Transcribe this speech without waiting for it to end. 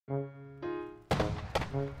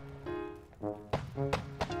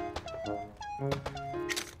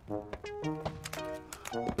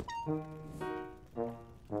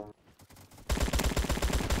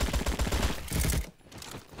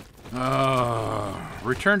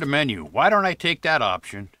Return to menu. Why don't I take that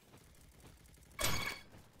option?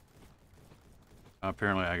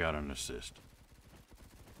 Apparently I got an assist.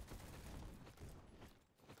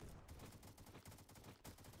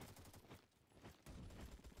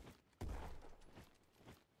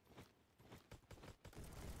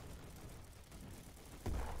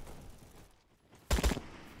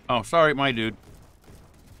 Oh, sorry, my dude.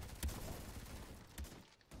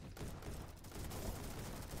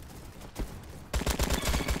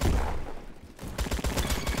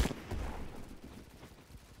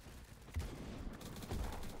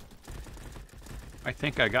 I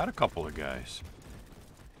think I got a couple of guys.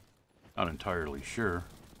 Not entirely sure.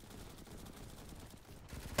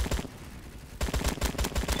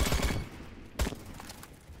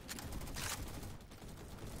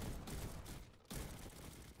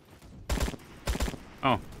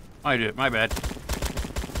 Oh, I did. My bad.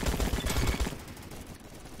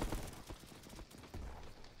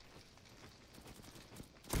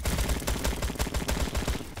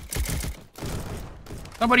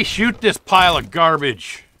 Somebody shoot this pile of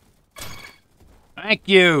garbage. Thank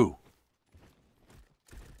you.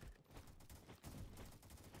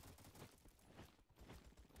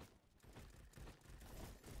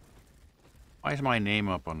 Why is my name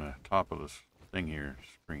up on the top of this thing here,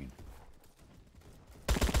 screen?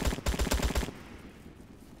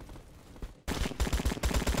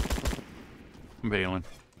 I'm bailing.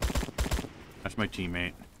 That's my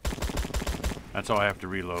teammate. That's all I have to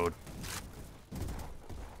reload.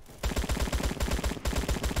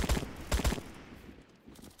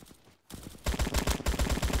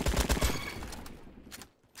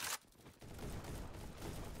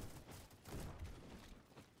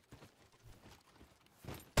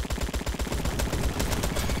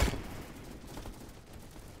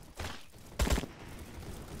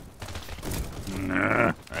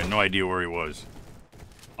 Nah, I had no idea where he was.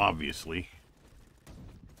 Obviously.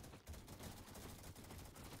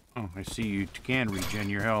 Oh, I see you can regen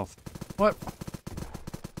your health. What?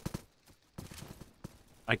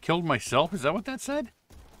 I killed myself? Is that what that said?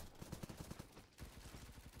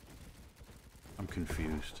 I'm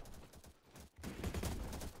confused.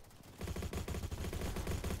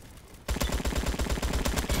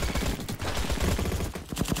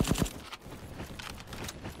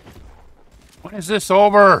 When is this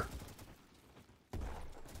over?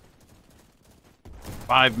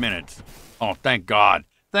 5 minutes. Oh, thank God.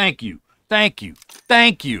 Thank you. Thank you.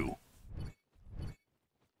 Thank you.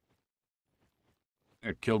 I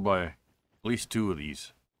got killed by at least 2 of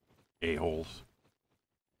these a-holes.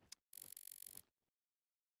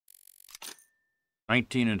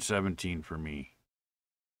 19 and 17 for me.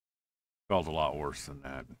 Felt a lot worse than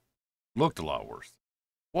that. Looked a lot worse.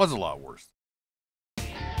 Was a lot worse.